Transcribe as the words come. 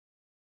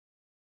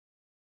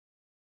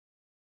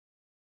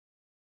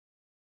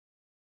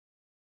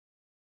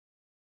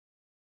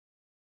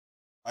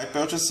I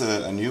purchased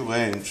a new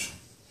range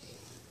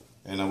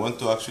and I want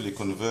to actually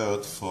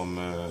convert from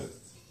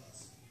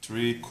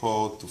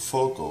 3-chord to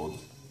 4-chord.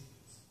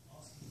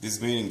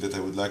 This meaning that I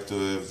would like to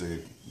have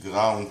the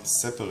ground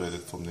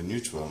separated from the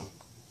neutral.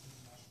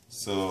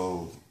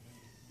 So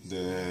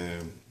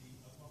the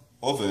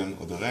oven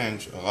or the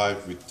range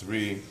arrived with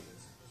 3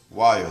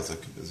 wires,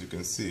 as you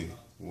can see.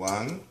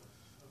 1,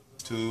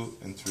 2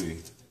 and 3.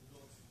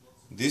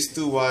 These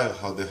 2 wires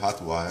are the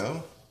hot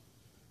wire,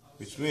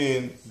 which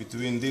means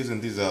between these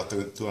and these are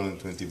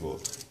 220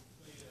 volts.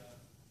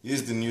 This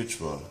is the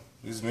neutral.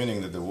 This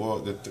meaning that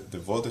the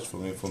voltage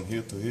from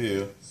here to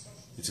here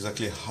is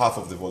exactly half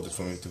of the voltage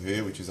from here to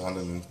here, which is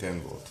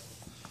 110 volts.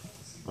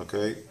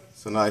 Okay,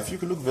 so now if you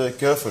look very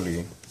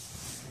carefully,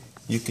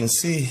 you can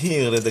see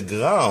here that the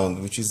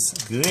ground, which is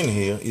green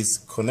here,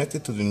 is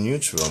connected to the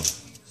neutral.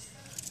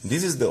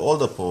 This is the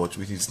old approach,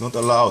 which is not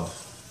allowed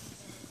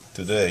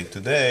today.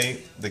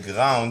 Today, the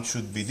ground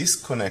should be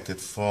disconnected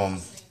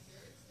from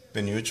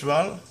the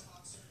neutral,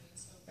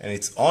 and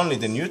it's only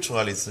the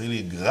neutral is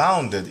really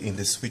grounded in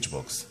the switch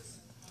box.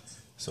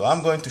 So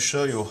I'm going to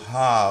show you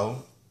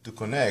how to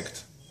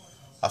connect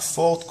a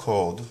 4th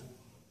chord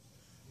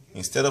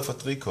instead of a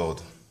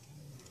 3-chord.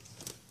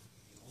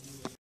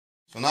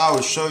 So now I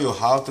will show you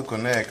how to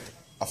connect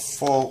a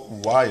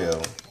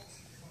 4-wire.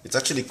 It's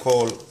actually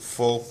called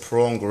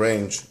 4-prong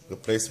range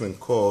replacement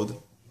cord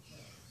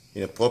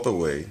in a proper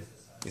way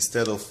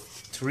instead of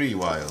 3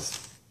 wires.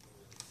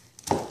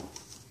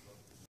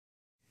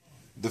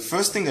 The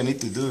first thing I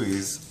need to do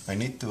is I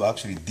need to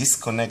actually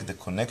disconnect the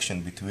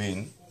connection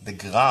between the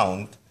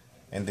ground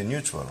and the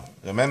neutral.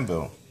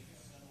 Remember,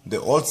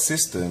 the old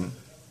system,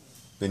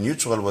 the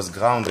neutral was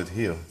grounded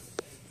here.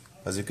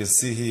 As you can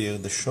see here,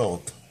 the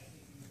short.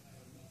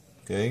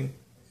 Okay?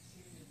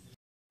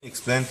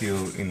 Explain to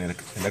you in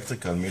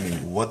electrical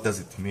meaning, what does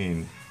it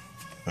mean,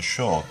 a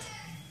short?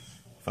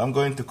 If I'm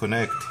going to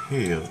connect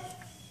here,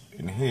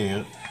 in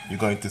here, you're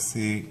going to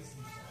see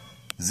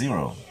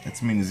 0.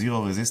 That means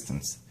 0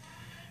 resistance.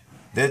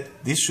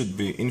 This should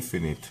be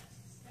infinite.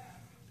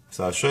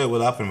 So I'll show you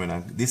what happens when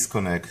I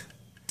disconnect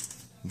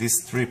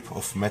this strip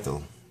of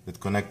metal that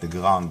connects the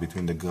ground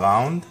between the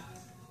ground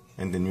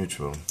and the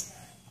neutral.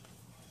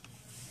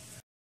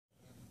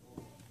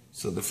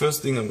 So the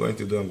first thing I'm going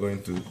to do, I'm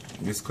going to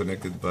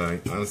disconnect it by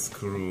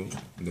unscrew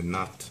the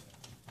nut.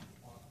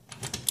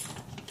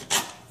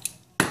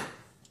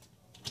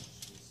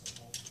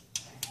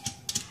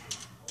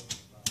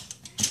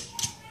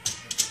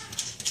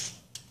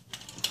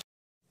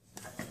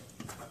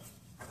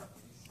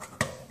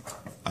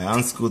 I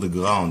unscrew the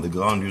ground. The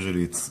ground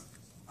usually it's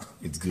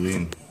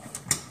green.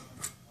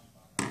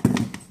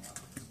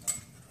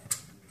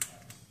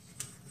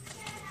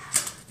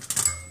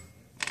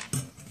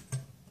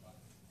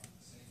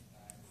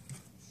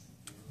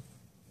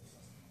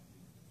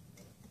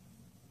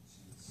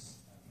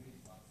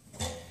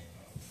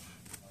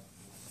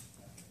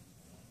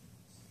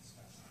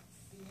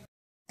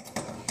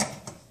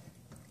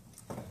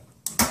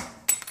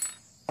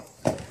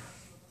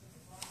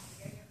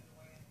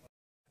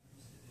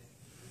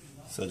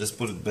 So I just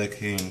put it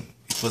back in.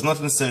 It was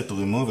not necessary to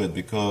remove it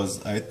because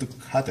I had to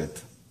cut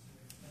it.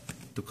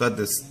 To cut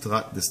the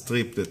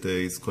strip that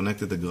is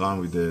connected to the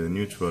ground with the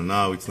neutral.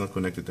 Now it's not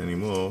connected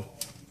anymore.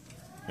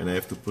 And I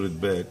have to put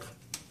it back.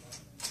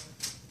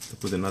 To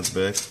put the nut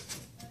back.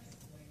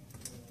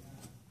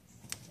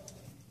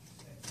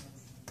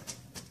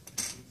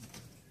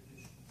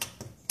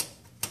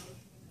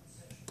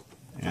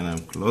 And I'm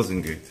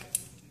closing it.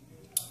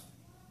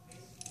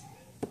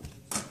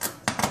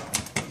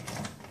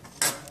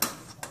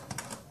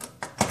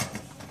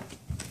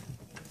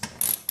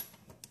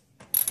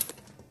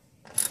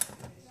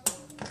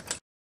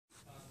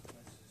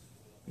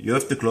 You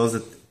have to close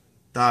it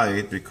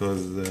tight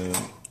because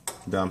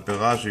the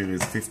amperage here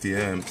is 50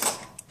 amps.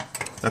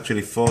 It's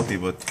actually 40,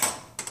 but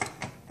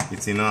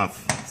it's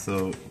enough.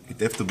 So it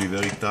has to be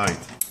very tight.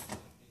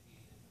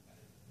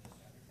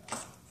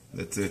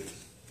 That's it.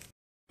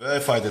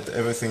 Verify that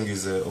everything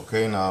is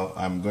okay now.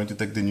 I'm going to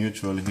take the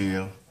neutral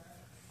here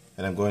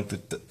and I'm going to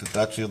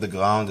touch here the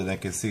ground, and I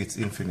can see it's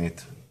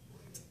infinite.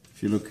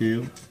 If you look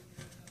here,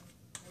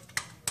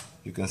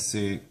 you can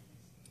see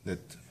that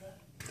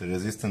the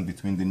resistance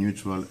between the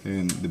neutral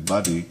and the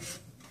body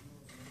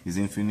is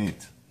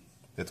infinite.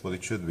 That's what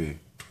it should be.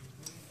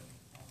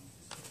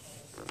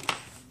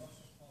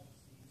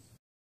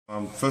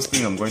 First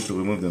thing, I'm going to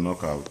remove the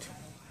knockout.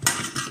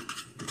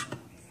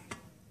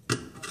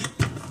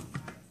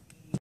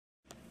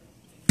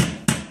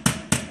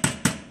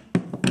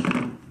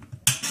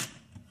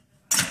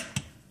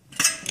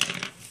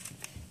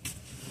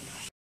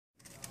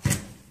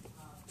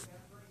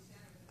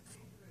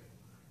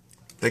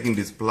 Taking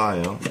this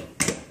plier,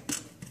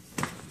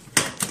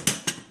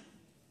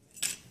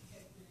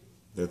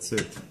 that's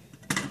it.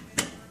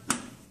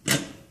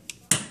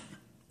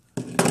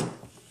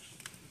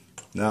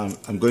 Now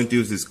I'm going to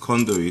use this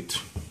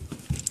conduit.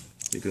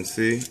 You can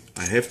see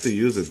I have to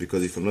use it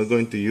because if I'm not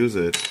going to use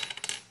it,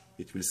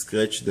 it will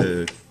scratch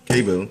the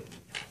cable.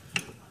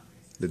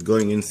 that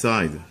going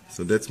inside.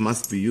 So that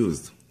must be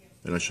used,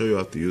 and I'll show you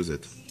how to use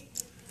it.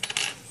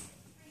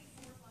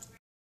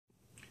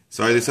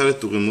 So I decided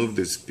to remove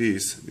this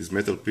piece, this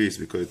metal piece,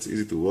 because it's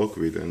easy to work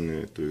with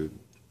and to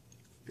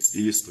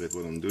illustrate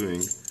what I'm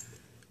doing.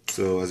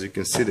 So as you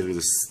can see, there is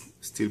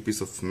a steel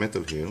piece of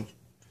metal here,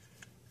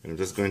 and I'm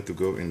just going to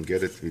go and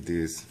get it with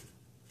this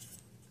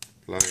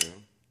plier.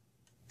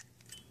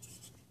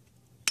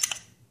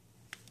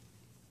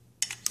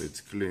 So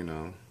it's clean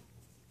now.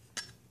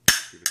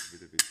 Give it a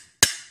bit of it.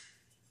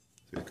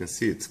 So you can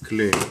see it's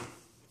clean.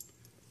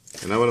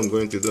 And now what I'm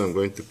going to do, I'm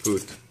going to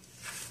put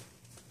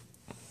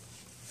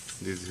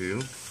this here,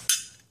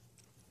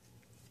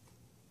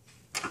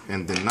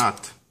 and the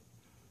nut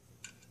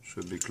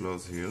should be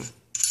closed here.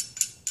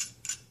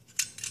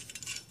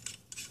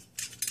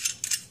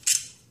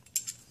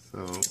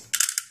 So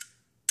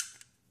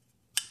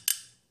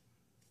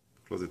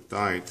close it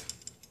tight so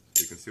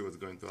you can see what's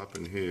going to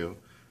happen here.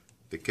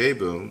 The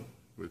cable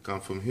will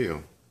come from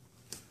here.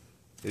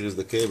 Here is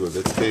the cable.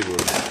 That cable,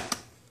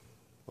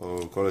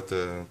 or call it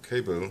a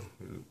cable,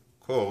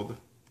 cord,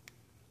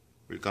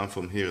 will come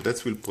from here.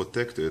 That will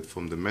protect it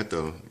from the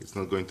metal. It's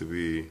not going to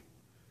be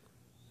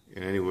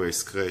in any way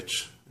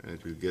scratched, and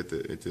it will get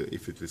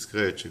if it will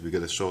scratch, if we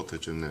get a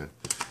shortage, and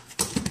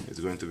it's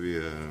going to be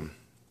a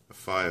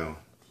fire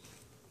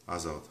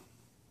hazard.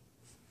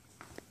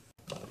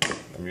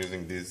 I'm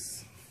using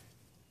this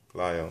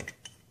plier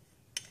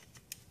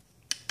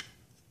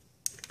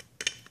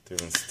to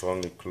even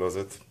strongly close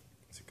it.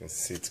 As you can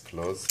see, it's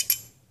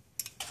closed,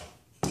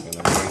 and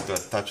I'm going to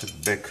attach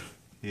it back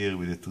here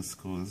with the two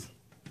screws.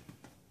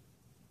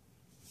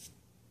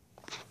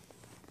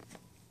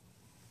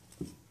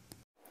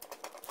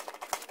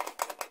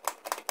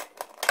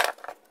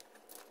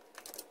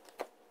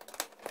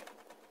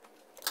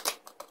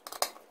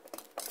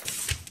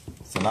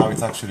 So now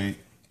it's actually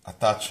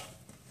attached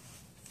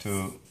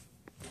to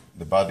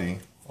the body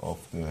of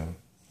the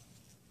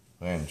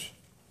wrench.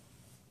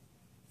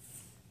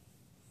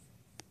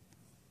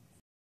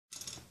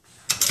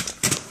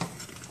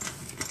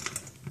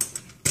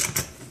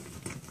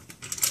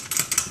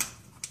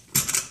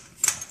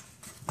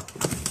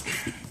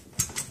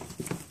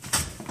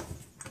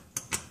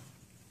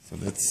 So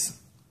that's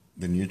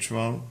the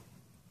neutral,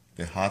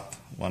 the hot,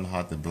 one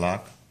hot, the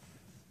black,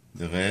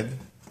 the red,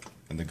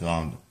 and the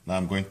ground. Now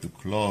I'm going to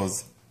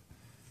close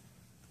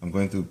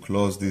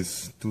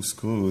these two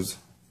screws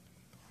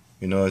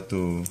in order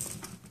to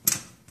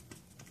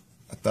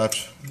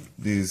attach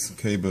this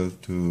cable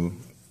to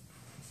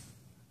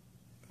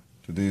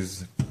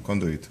this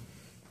conduit.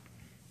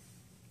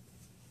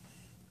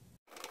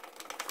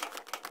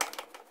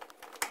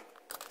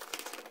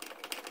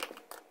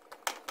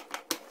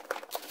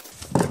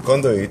 The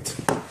conduit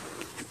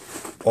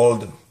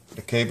hold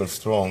the cable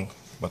strong,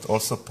 but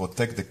also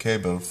protect the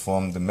cable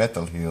from the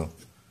metal here,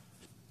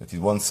 that it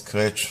won't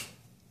scratch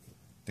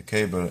the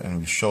cable and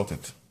will short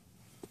it.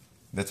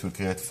 That will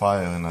create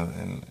fire and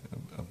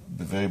a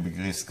very big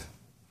risk.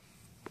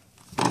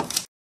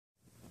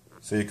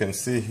 So you can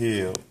see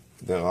here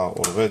there are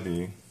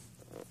already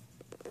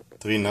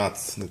 3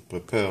 nuts that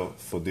prepare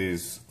for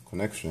this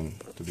connection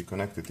to be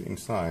connected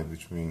inside,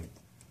 which means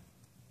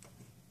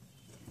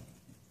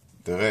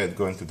the red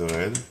going to the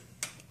red,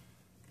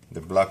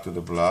 the black to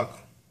the black,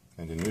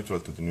 and the neutral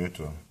to the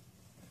neutral.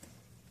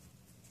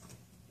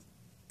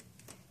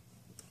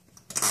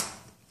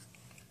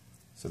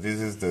 So this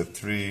is the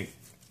 3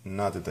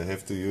 nuts that I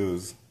have to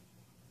use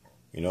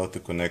in order to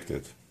connect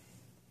it.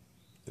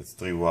 It's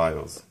 3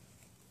 wires.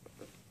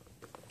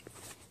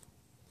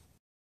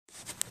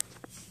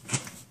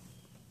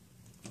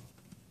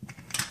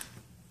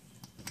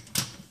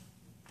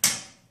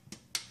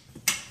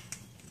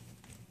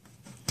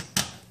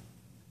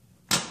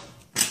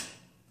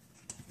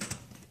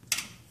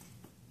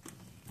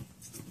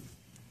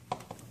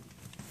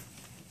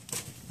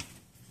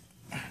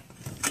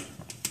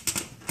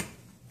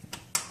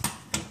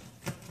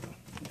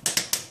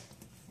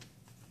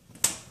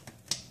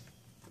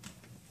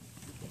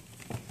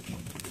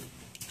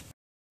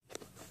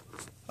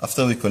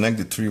 After we connect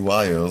the 3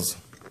 wires,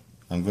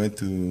 I'm going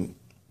to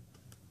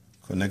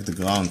connect the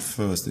ground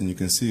first, and you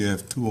can see you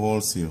have 2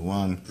 holes here,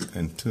 1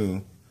 and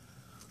 2.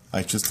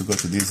 I choose to go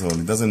to this hole.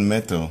 It doesn't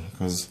matter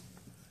because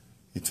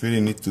it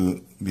really needs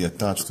to be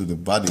attached to the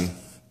body,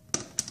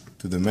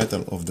 to the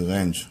metal of the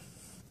wrench.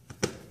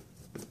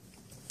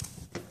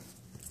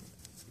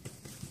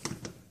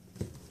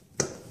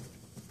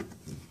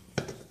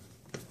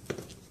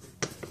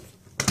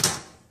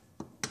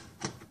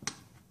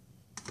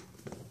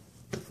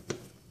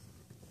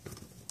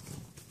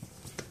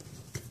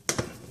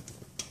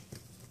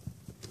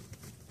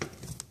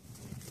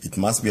 It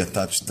must be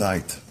attached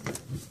tight.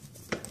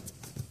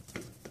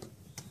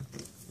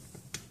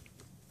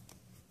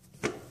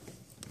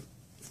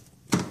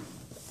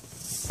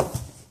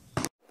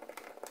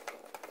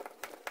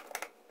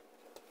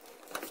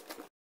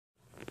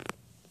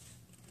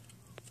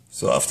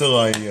 So after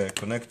I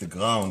connect the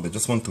ground, I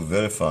just want to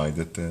verify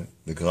that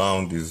the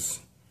ground is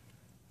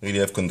really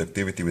have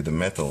conductivity with the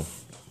metal.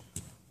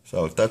 So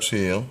I'll touch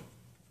here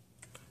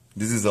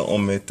This is the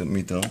ohm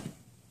meter,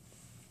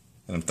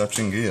 and I'm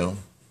touching here,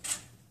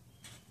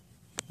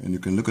 and you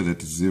can look at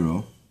it, it's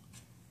 0.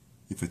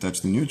 If I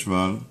touch the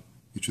neutral,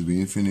 it should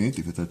be infinite.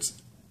 If I touch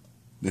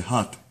the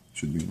hat, it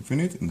should be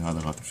infinite, and the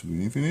other hat should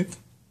be infinite.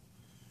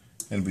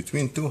 And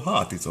between two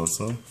hats, it's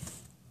also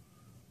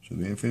should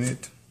be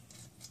infinite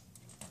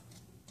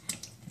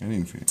and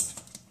infinite.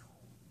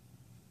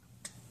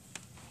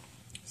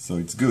 So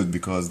it's good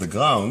because the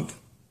ground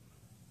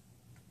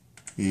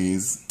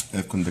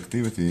have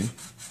conductivity,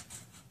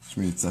 which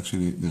means it's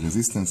actually the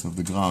resistance of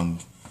the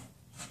ground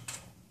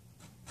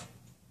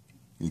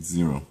is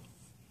 0.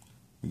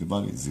 With the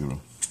body is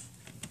 0.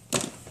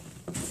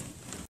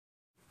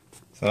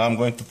 So now I'm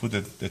going to put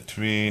the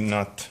 3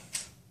 nut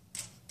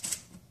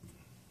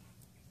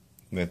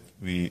that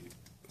we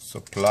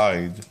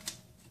supplied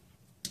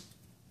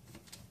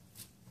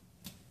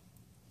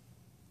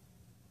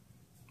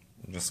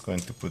I'm just going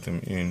to put them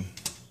in.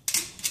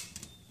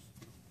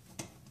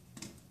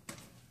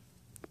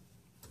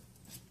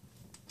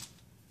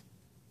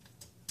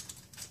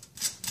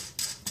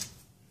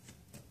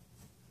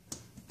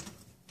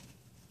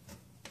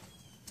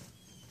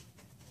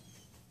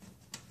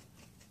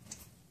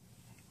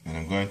 And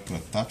I'm going to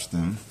attach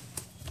them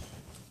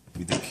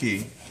with the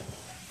key.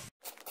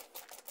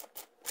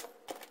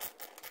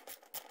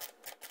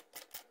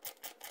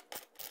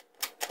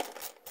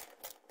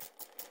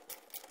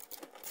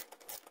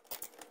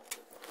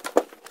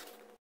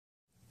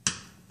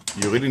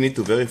 You really need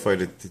to verify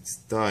that it's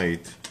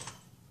tight,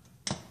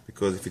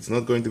 because if it's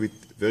not going to be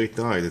very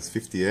tight, it's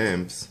 50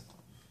 amps,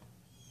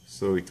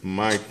 so it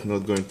might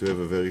not going to have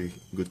a very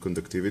good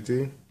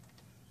conductivity,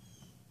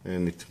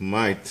 and it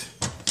might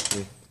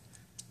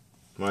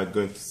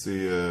going to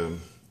see a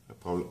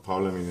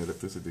problem in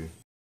electricity.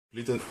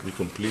 We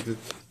completed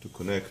to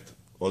connect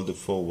all the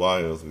 4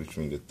 wires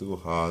between the 2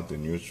 hard, the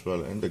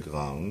neutral, and the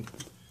ground,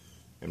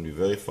 and we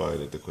verified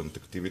that the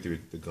conductivity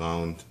with the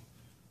ground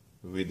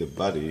with the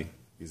body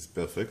is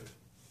perfect.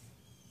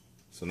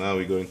 So now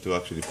we're going to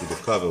actually put the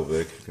cover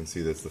back. You can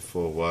see that's the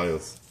 4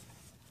 wires,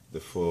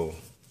 the 4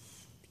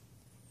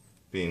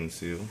 pins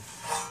here,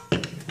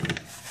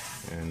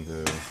 and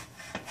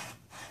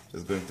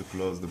just going to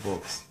close the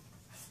box.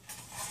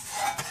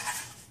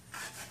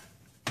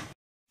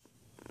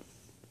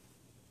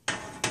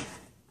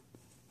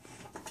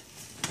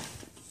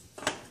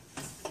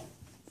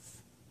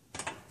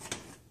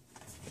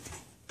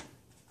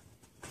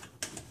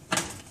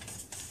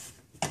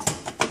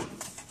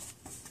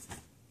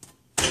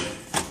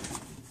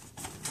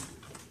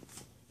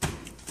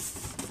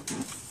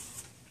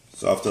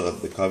 So after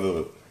the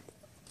cover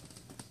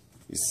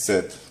is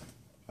set,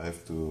 I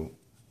have to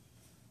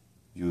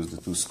use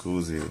the 2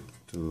 screws here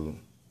to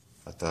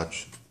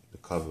attach the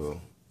cover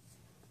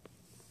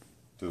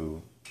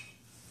to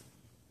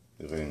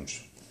the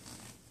range.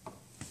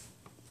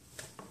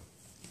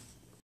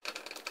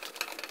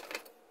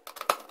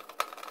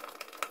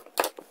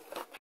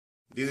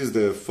 This is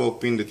the 4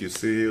 pin that you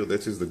see here.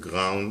 That is the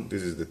ground.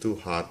 This is the 2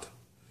 hot.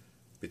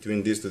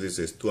 Between this to this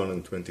is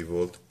 220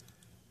 volt,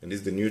 and this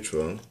is the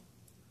neutral.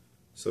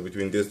 So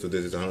between this to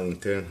this is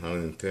 110,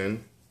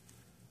 110.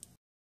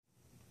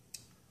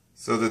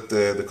 So that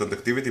the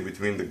conductivity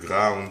between the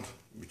ground,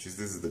 this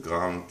is the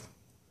ground,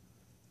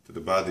 to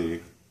the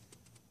body,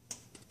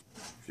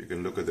 if you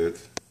can look at it,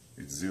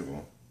 it's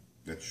 0.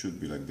 That should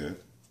be like that.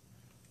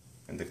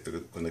 And the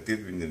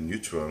conductivity between the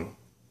neutral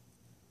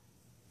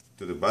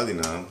to the body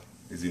now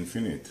is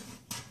infinite.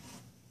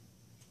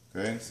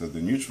 Okay, so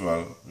the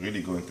neutral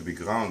really going to be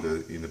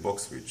grounded in the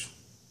box switch,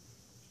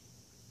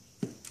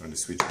 on the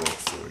switch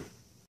box, sorry.